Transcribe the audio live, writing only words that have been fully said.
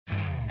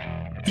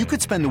You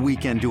could spend the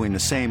weekend doing the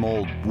same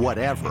old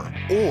whatever,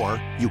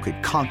 or you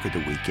could conquer the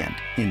weekend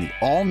in the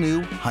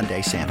all-new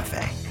Hyundai Santa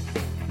Fe.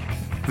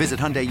 Visit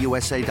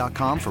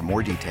HyundaiUSA.com for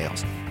more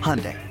details.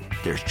 Hyundai,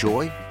 there's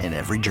joy in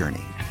every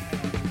journey.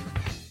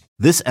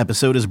 This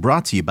episode is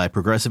brought to you by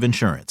Progressive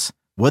Insurance.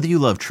 Whether you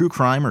love true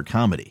crime or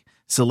comedy,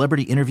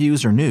 celebrity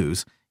interviews or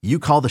news, you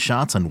call the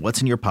shots on what's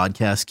in your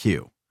podcast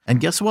queue. And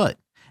guess what?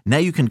 Now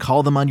you can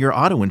call them on your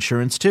auto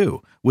insurance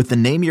too with the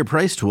Name Your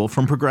Price tool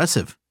from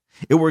Progressive.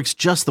 It works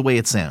just the way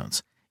it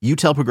sounds. You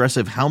tell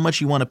Progressive how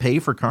much you want to pay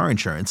for car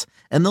insurance,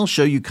 and they'll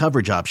show you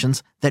coverage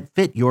options that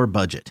fit your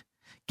budget.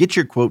 Get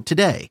your quote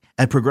today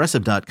at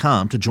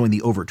Progressive.com to join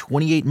the over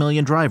 28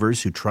 million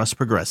drivers who trust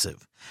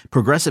Progressive.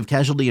 Progressive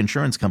Casualty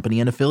Insurance Company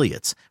and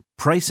Affiliates.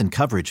 Price and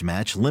coverage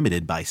match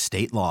limited by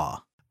state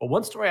law. But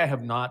one story I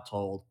have not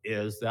told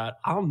is that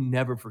I'll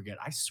never forget.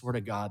 I swear to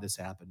God this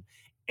happened.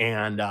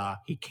 And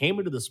he came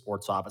into the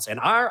sports office. And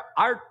our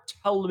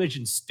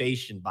television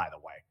station, by the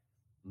way,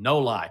 no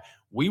lie,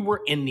 we were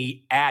in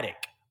the attic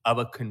of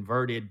a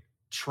converted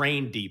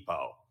train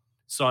depot.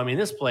 So, I mean,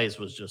 this place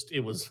was just, it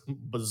was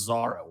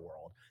bizarre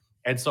world.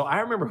 And so I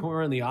remember we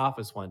were in the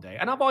office one day,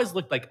 and I've always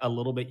looked like a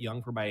little bit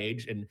young for my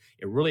age, and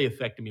it really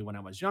affected me when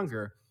I was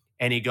younger.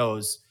 And he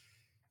goes,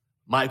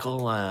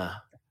 Michael,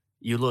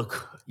 you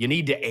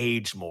need to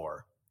age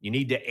more. You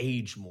need to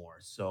age more.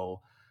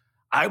 So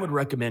I would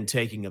recommend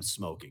taking up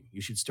smoking.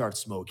 You should start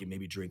smoking,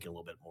 maybe drinking a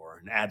little bit more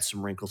and add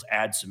some wrinkles,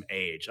 add some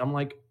age. I'm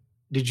like,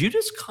 did you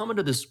just come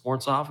into the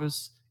sports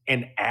office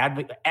and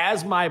advocate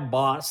as my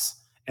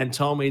boss and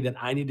tell me that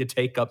I need to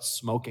take up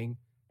smoking?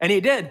 And he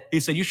did.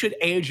 He said, you should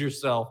age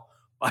yourself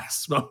by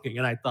smoking.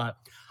 And I thought,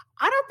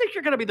 I don't think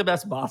you're going to be the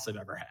best boss I've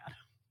ever had.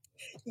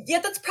 Yeah,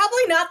 that's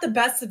probably not the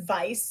best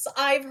advice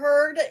I've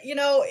heard. You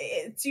know,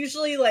 it's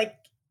usually like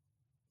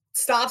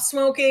stop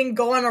smoking,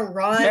 go on a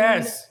run,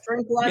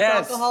 drink less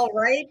alcohol,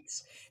 right?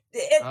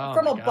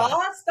 From a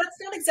boss, that's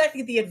not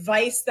exactly the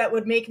advice that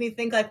would make me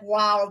think like,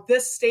 wow,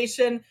 this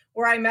station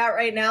where I'm at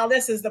right now,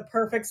 this is the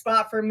perfect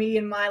spot for me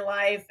in my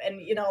life.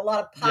 And, you know, a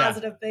lot of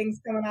positive things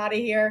coming out of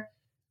here.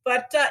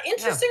 But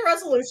interesting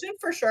resolution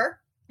for sure.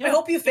 Yeah, I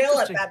hope you fail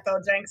at that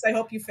though, Jenks. I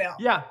hope you fail.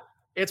 Yeah,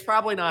 it's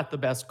probably not the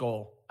best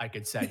goal I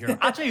could set here.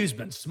 I'll tell you who's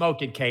been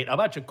smoking, Kate. A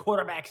bunch of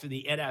quarterbacks in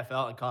the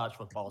NFL and college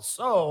football.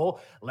 So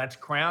let's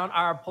crown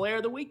our player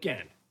of the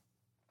weekend.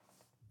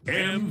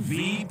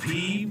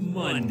 MVP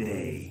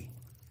Monday.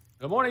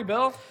 Good morning,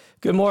 Bill.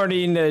 Good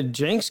morning,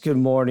 Jinx. Good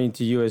morning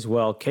to you as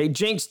well, Kate.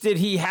 Jinx, did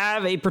he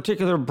have a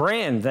particular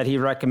brand that he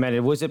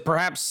recommended? Was it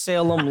perhaps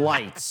Salem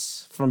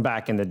Lights from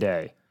back in the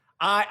day?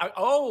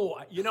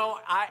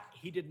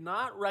 He did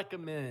not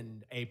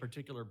recommend a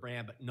particular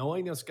brand, but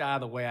knowing this guy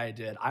the way I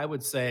did, I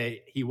would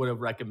say he would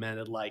have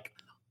recommended like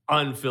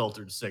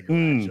unfiltered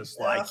cigarettes,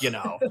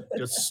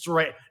 just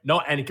straight. No,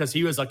 and because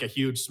he was like a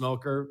huge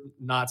smoker,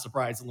 not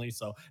surprisingly.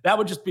 So that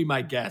would just be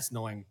my guess,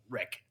 knowing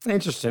Rick.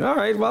 Interesting. All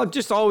right. Well,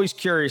 just always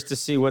curious to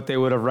see what they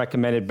would have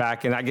recommended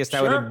back. And I guess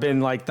that would have been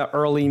like the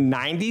early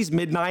 90s,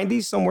 mid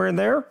 90s, somewhere in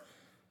there.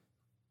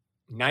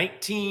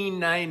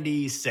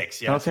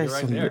 1996. Yes, okay,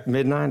 right so there.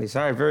 Mid-90s.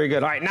 All right, very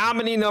good. All right,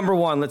 nominee number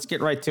one. Let's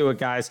get right to it,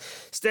 guys.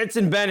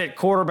 Stetson Bennett,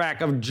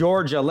 quarterback of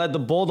Georgia, led the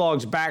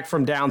Bulldogs back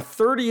from down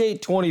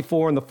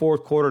 38-24 in the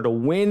fourth quarter to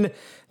win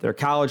their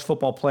college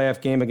football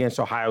playoff game against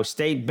Ohio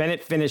State.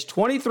 Bennett finished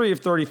 23 of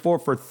 34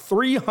 for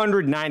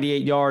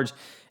 398 yards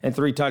and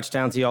 3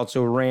 touchdowns. He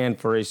also ran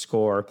for a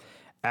score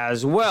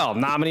as well.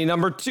 Nominee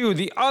number two,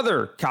 the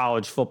other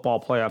college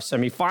football playoff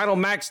semifinal,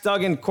 Max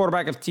Duggan,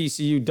 quarterback of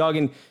TCU.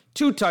 Duggan,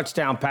 2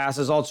 touchdown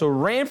passes, also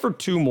ran for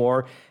 2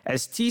 more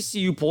as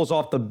TCU pulls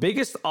off the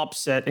biggest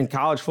upset in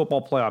college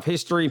football playoff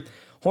history.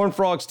 Horned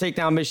Frogs take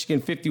down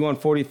Michigan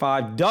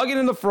 51-45. Duggan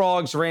and the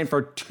Frogs ran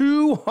for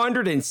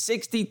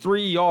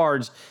 263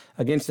 yards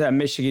against that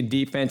Michigan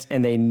defense,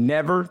 and they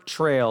never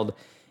trailed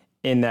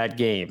in that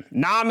game.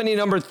 Nominee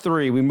number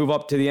 3, we move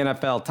up to the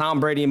NFL.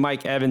 Tom Brady and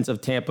Mike Evans of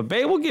Tampa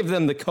Bay. We'll give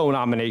them the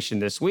co-nomination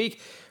this week.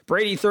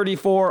 Brady,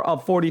 34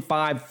 of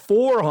 45,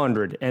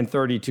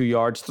 432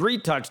 yards, 3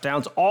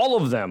 touchdowns, all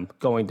of them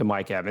going to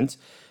Mike Evans.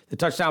 The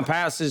touchdown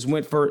passes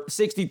went for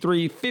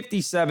 63,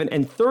 57,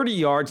 and 30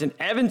 yards, and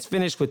Evans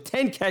finished with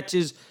 10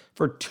 catches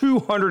for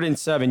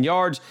 207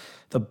 yards.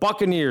 The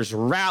Buccaneers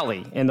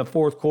rally in the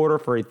fourth quarter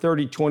for a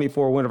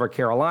 30-24 win over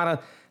Carolina.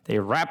 They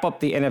wrap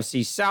up the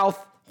NFC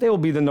South. They will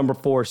be the number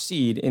 4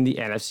 seed in the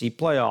NFC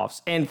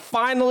playoffs. And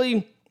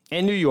finally,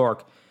 in New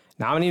York,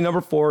 nominee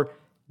number 4,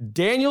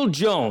 Daniel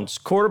Jones,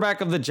 quarterback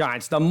of the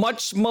Giants, the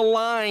much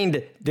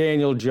maligned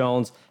Daniel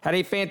Jones, had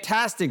a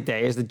fantastic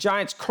day as the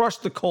Giants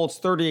crushed the Colts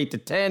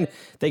 38-10.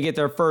 They get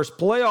their first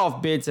playoff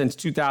bid since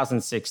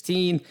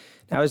 2016.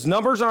 Now, his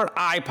numbers aren't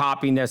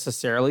eye-popping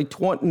necessarily.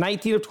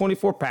 19 of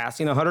 24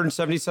 passing,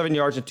 177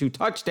 yards and 2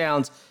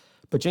 touchdowns.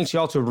 But Jinx, he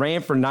also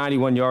ran for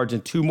 91 yards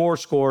and 2 more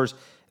scores.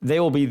 They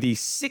will be the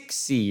 6th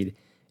seed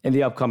in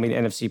the upcoming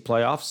NFC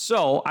playoffs.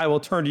 So I will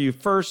turn to you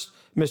first,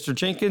 Mr.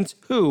 Jenkins,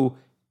 who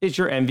is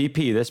your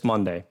MVP this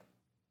Monday?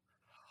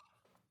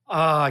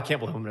 I can't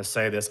believe I'm going to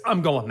say this.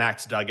 I'm going with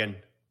Max Duggan.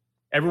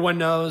 Everyone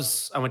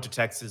knows I went to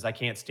Texas. I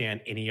can't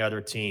stand any other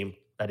team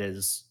that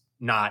is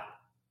not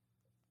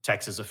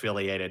Texas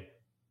affiliated,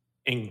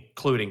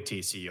 including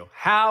TCU.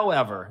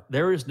 However,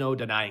 there is no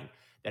denying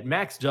that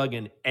Max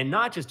Duggan, and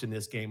not just in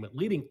this game, but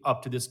leading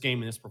up to this game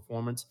and this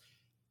performance,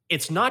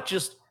 it's not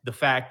just the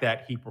fact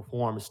that he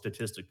performed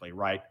statistically,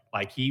 right?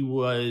 Like he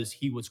was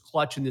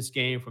clutch in this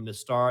game from the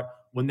start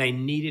when they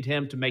needed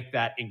him to make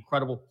that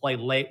incredible play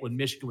late when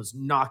Michigan was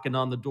knocking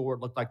on the door.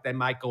 It looked like they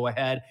might go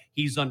ahead.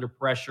 He's under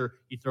pressure.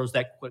 He throws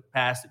that quick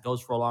pass that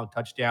goes for a long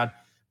touchdown.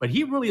 But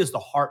he really is the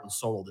heart and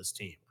soul of this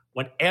team.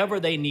 Whenever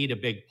they need a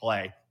big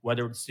play,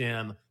 whether it's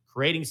him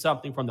creating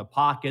something from the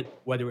pocket,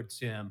 whether it's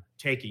him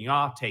taking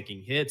off,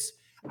 taking hits.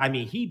 I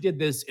mean, he did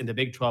this in the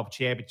Big 12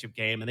 championship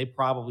game, and they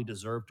probably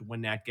deserve to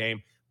win that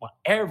game. Well,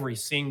 every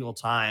single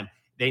time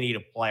they need a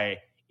play,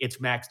 it's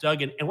Max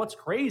Duggan. And what's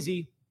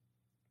crazy,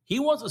 he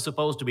wasn't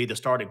supposed to be the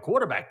starting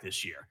quarterback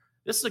this year.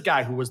 This is a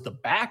guy who was the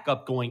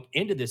backup going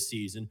into this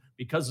season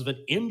because of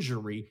an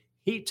injury.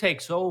 He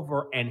takes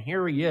over, and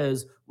here he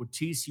is with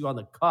TCU on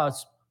the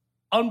cusp,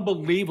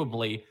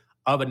 unbelievably,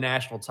 of a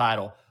national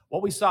title.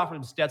 What we saw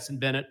from Stetson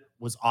Bennett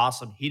was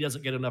awesome. He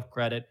doesn't get enough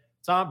credit.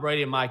 Tom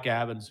Brady and Mike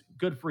Evans,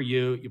 good for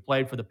you. You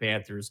played for the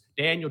Panthers.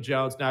 Daniel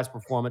Jones, nice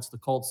performance. The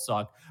Colts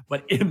suck.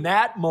 But in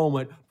that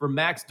moment, for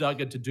Max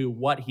Duggan to do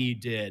what he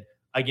did,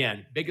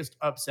 again, biggest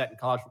upset in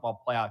college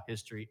football playoff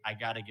history, I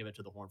got to give it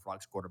to the Horned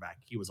Frogs quarterback.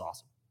 He was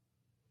awesome.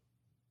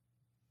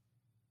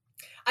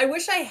 I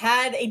wish I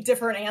had a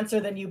different answer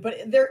than you,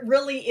 but there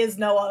really is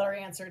no other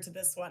answer to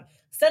this one.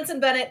 Stetson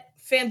Bennett,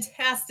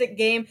 fantastic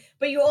game,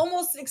 but you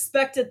almost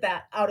expected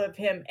that out of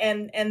him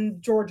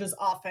and Georgia's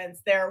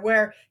offense there,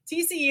 where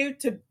TCU,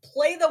 to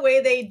play the way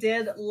they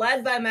did,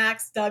 led by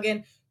Max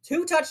Duggan,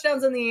 2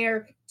 touchdowns in the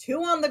air,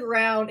 2 on the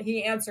ground.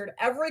 He answered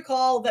every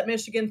call that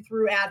Michigan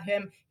threw at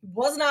him. He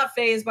was not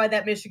fazed by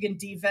that Michigan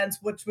defense,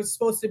 which was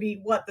supposed to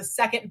be, the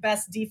second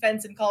best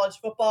defense in college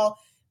football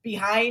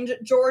behind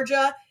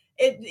Georgia.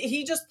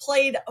 He just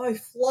played a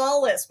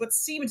flawless, what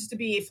seemed to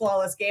be a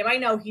flawless game. I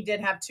know he did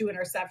have 2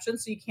 interceptions,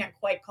 so you can't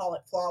quite call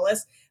it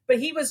flawless, but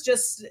he was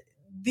just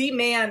the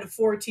man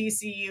for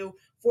TCU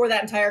for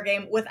that entire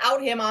game.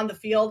 Without him on the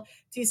field,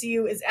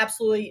 TCU is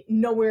absolutely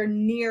nowhere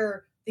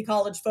near the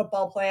college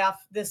football playoff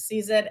this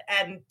season.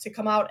 And to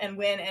come out and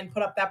win and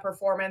put up that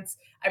performance,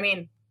 I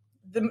mean,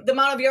 the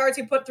amount of yards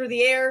he put through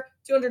the air,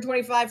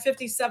 225,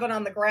 57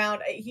 on the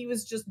ground, he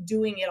was just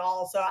doing it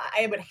all. So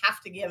I would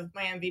have to give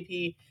my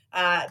MVP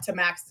to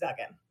Max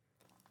Duggan.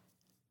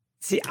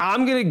 See,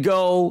 I'm going to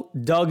go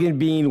Duggan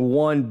being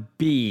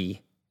 1B,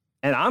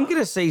 and I'm going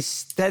to say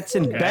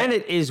Stetson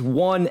Bennett is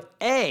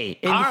 1A.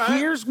 And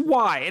here's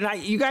why.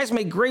 And you guys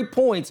make great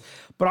points,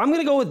 but I'm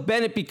going to go with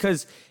Bennett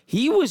because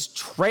he was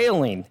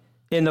trailing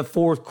in the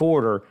fourth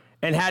quarter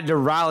and had to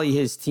rally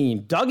his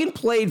team. Duggan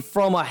played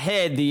from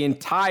ahead the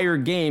entire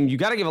game. You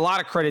got to give a lot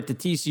of credit to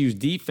TCU's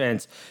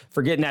defense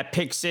for getting that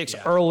pick 6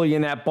 early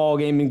in that ball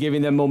game and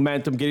giving them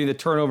momentum, getting the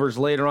turnovers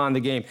later on in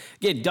the game.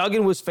 Again,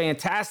 Duggan was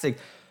fantastic,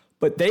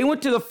 but they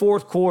went to the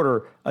fourth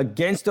quarter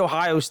against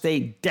Ohio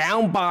State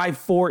down by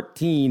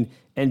 14,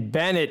 and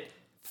Bennett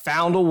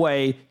found a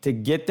way to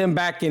get them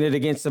back in it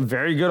against a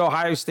very good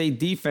Ohio State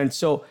defense.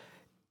 So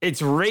it's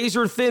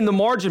razor thin, the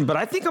margin, but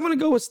I think I'm going to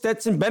go with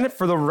Stetson Bennett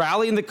for the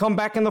rally and the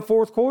comeback in the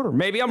fourth quarter.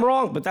 Maybe I'm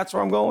wrong, but that's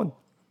where I'm going.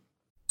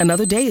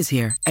 Another day is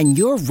here, and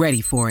you're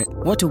ready for it.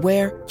 What to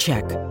wear?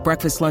 Check.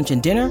 Breakfast, lunch,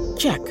 and dinner?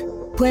 Check.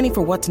 Planning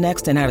for what's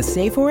next and how to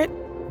save for it?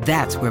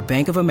 That's where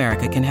Bank of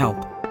America can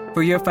help.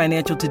 For your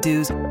financial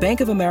to-dos,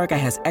 Bank of America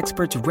has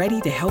experts ready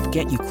to help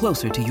get you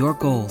closer to your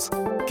goals.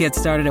 Get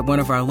started at one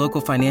of our local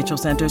financial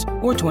centers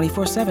or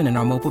 24/7 in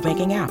our mobile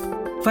banking app.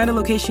 Find a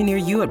location near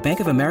you at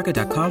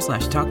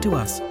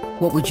bankofamerica.com/talktous.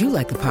 What would you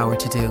like the power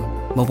to do?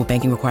 Mobile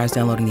banking requires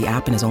downloading the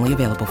app and is only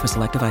available for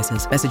select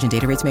devices. Message and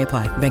data rates may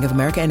apply. Bank of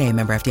America N.A.,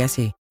 member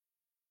FDIC.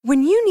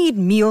 When you need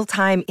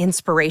mealtime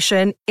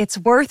inspiration, it's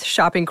worth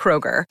shopping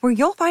Kroger, where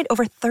you'll find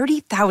over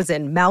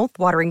 30,000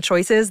 mouth-watering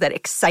choices that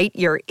excite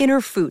your inner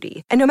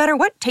foodie. And no matter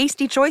what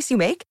tasty choice you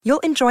make, you'll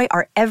enjoy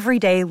our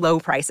everyday low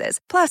prices,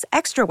 plus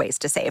extra ways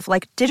to save,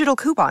 like digital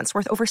coupons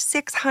worth over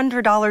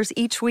 $600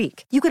 each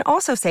week. You can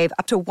also save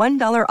up to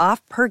 $1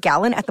 off per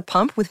gallon at the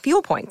pump with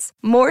fuel points.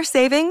 More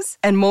savings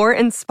and more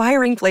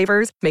inspiring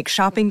flavors make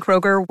shopping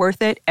Kroger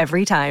worth it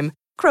every time.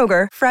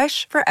 Kroger,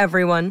 fresh for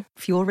everyone.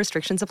 Fuel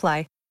restrictions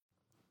apply.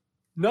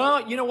 No,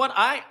 you know what?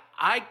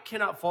 I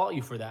cannot fault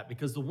you for that,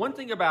 because the one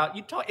thing about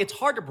it's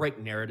hard to break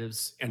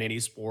narratives in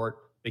any sport,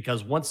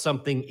 because once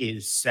something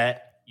is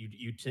set,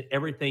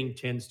 everything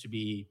tends to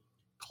be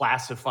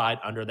classified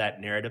under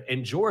that narrative.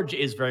 And Georgia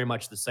is very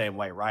much the same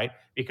way, right?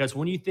 Because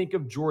when you think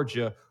of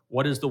Georgia,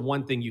 what is the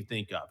one thing you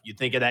think of? You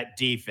think of that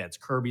defense,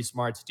 Kirby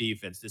Smart's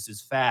defense. This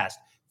is fast,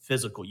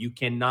 physical. You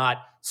cannot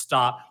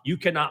stop. You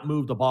cannot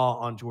move the ball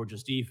on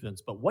Georgia's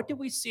defense. But what did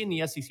we see in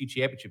the SEC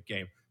championship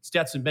game?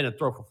 Stetson Bennett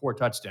throw for 4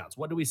 touchdowns.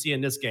 What do we see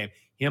in this game?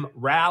 Him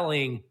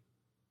rallying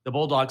the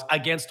Bulldogs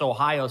against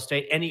Ohio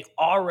State, and he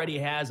already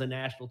has a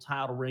national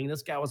title ring.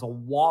 This guy was a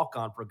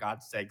walk-on, for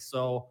God's sake.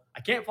 So I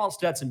can't fault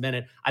Stetson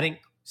Bennett. I think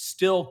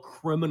still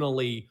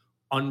criminally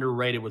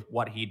underrated with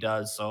what he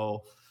does.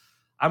 So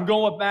I'm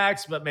going with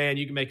Max, but man,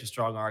 you can make a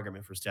strong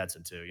argument for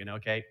Stetson too,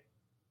 Kate?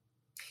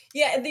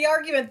 Yeah, the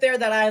argument there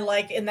that I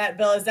like in that,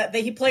 Bill, is that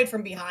he played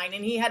from behind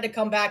and he had to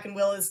come back and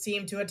will his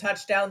team to a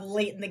touchdown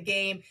late in the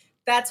game.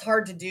 That's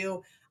hard to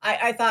do.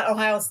 I thought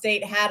Ohio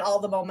State had all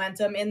the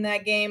momentum in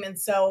that game. And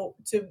so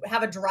to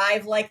have a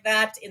drive like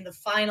that in the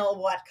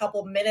final,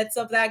 couple minutes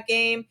of that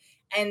game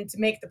and to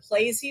make the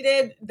plays he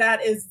did,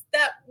 that's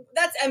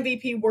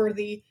MVP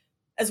worthy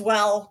as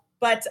well.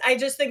 But I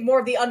just think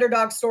more of the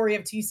underdog story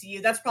of TCU.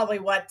 That's probably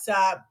what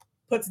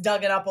puts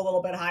Duggan up a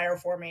little bit higher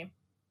for me.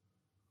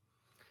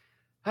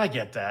 I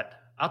get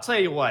that. I'll tell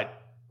you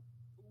what,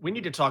 we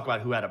need to talk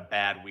about who had a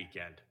bad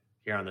weekend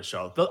here on the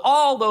show.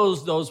 All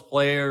those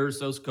players,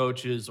 those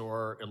coaches,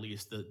 or at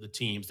least the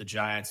teams, the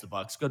Giants, the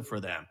Bucks, good for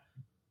them.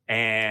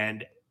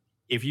 And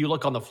if you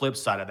look on the flip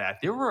side of that,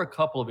 there were a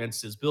couple of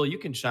instances. Bill, you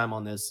can chime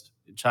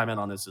in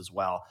on this as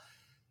well.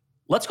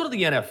 Let's go to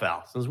the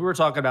NFL. Since we were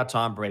talking about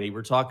Tom Brady,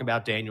 we're talking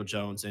about Daniel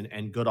Jones,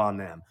 and good on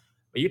them.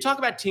 But you talk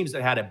about teams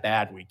that had a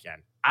bad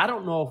weekend. I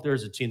don't know if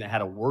there's a team that had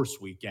a worse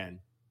weekend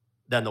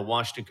than the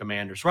Washington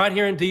Commanders. Right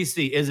here in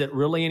D.C., is it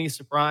really any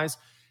surprise?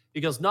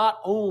 Because not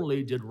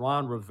only did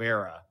Ron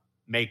Rivera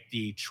make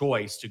the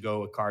choice to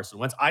go with Carson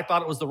Wentz, I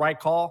thought it was the right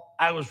call.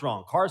 I was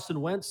wrong. Carson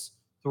Wentz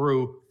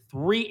threw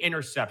 3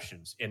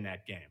 interceptions in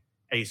that game.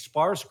 A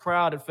sparse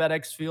crowd at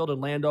FedEx Field in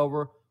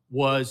Landover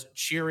was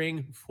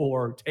cheering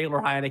for Taylor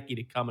Heineke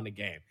to come in the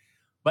game.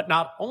 But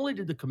not only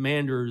did the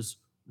Commanders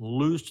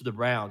lose to the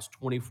Browns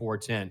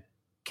 24-10,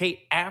 Kate,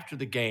 after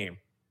the game,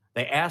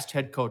 they asked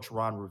head coach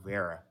Ron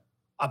Rivera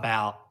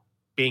about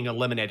being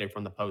eliminated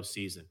from the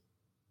postseason.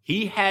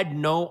 He had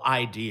no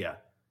idea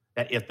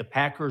that if the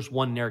Packers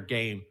won their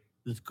game,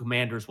 the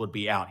Commanders would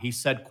be out. He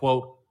said,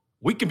 quote,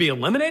 "We can be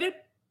eliminated?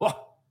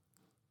 Well,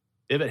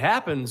 if it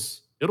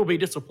happens, it'll be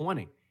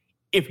disappointing."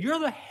 If you're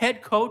the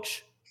head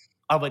coach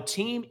of a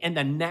team in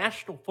the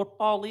National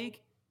Football League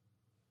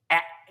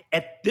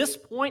at this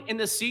point in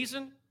the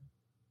season,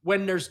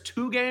 when there's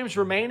 2 games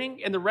remaining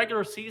in the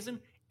regular season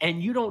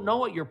and you don't know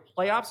what your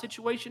playoff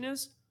situation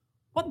is,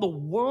 what in the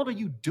world are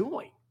you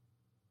doing?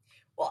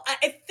 Well,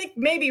 I think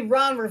maybe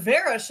Ron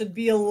Rivera should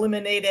be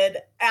eliminated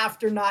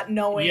after not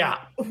knowing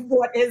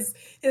what his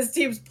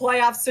team's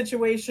playoff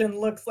situation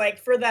looks like.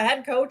 For the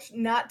head coach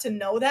not to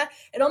know that,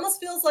 it almost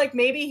feels like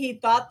maybe he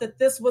thought that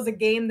this was a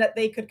game that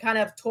they could kind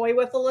of toy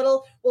with a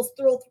little. We'll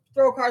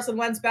throw Carson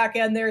Wentz back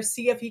in there,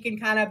 see if he can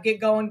kind of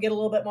get going, get a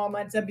little bit more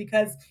momentum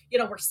because,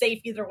 we're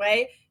safe either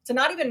way. To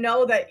not even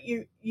know that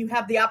you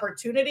have the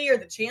opportunity or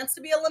the chance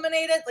to be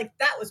eliminated, like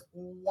that was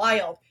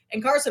wild.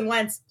 And Carson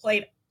Wentz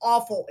played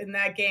awful in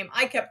that game.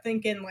 I kept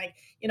thinking, like,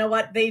 you know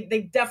what?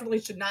 They definitely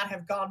should not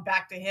have gone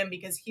back to him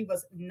because he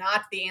was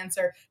not the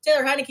answer.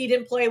 Taylor Heineke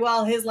didn't play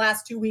well his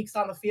last 2 weeks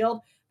on the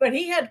field, but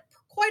he had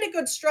quite a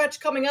good stretch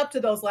coming up to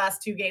those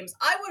last 2 games.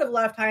 I would have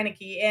left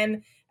Heineke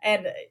in,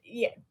 and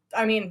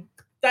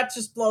that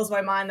just blows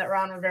my mind that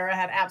Ron Rivera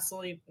had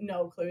absolutely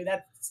no clue.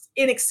 That's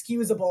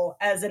inexcusable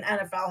as an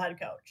NFL head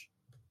coach.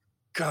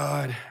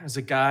 God, as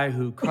a guy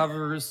who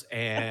covers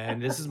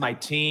and this is my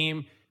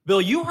team. Bill,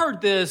 you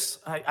heard this.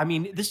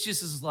 This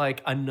just is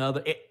like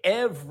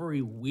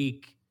every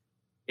week,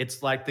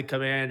 it's like the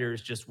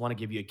Commanders just want to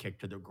give you a kick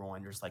to the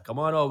groin. They're just like, come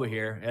on over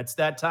here. It's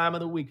that time of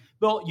the week.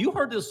 Bill, you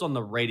heard this on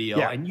the radio,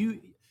 and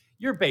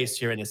you're based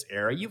here in this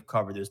area. You've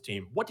covered this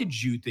team. What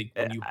did you think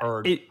when you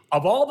heard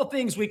of all the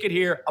things we could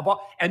hear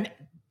about? And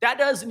that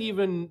doesn't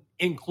even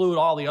include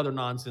all the other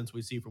nonsense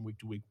we see from week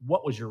to week.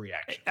 What was your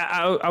reaction?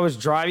 I was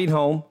driving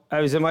home.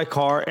 I was in my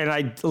car, and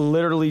I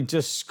literally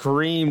just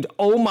screamed,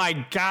 "Oh,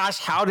 my gosh,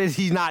 how did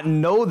he not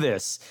know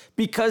this?"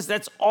 Because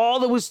that's all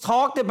that was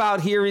talked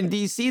about here in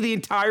D.C. the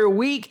entire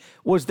week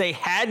was they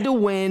had to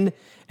win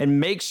and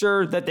make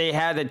sure that they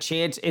had a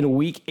chance in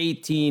Week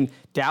 18,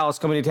 Dallas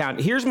coming to town.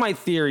 Here's my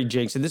theory,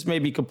 Jinx, and this may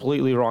be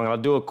completely wrong. I'll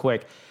do it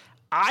quick.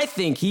 I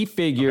think he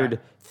figured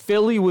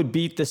Philly would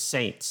beat the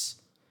Saints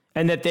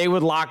and that they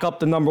would lock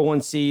up the number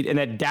 1 seed and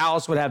that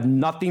Dallas would have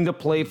nothing to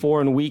play for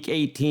in Week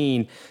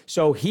 18.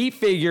 So he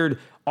figured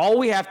all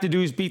we have to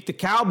do is beat the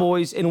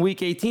Cowboys in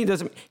Week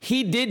 18.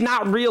 He did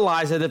not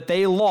realize that if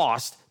they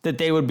lost, that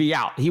they would be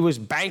out. He was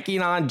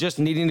banking on just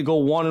needing to go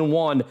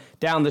 1-1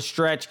 down the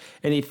stretch,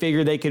 and he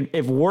figured they could,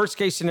 if worst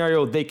case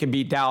scenario, they could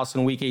beat Dallas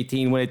in Week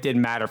 18 when it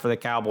didn't matter for the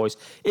Cowboys.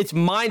 It's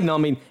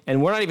mind-numbing,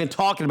 and we're not even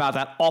talking about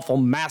that awful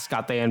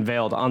mascot they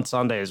unveiled on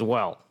Sunday as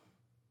well.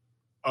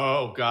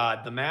 Oh,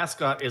 God. The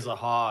mascot is a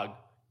hog.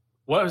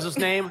 What was his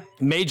name?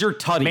 Major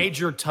Tutty.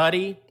 Major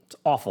Tutty. It's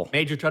awful.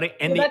 Major Tutty.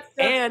 That's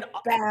bad.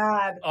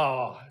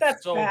 Oh,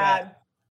 that's so bad.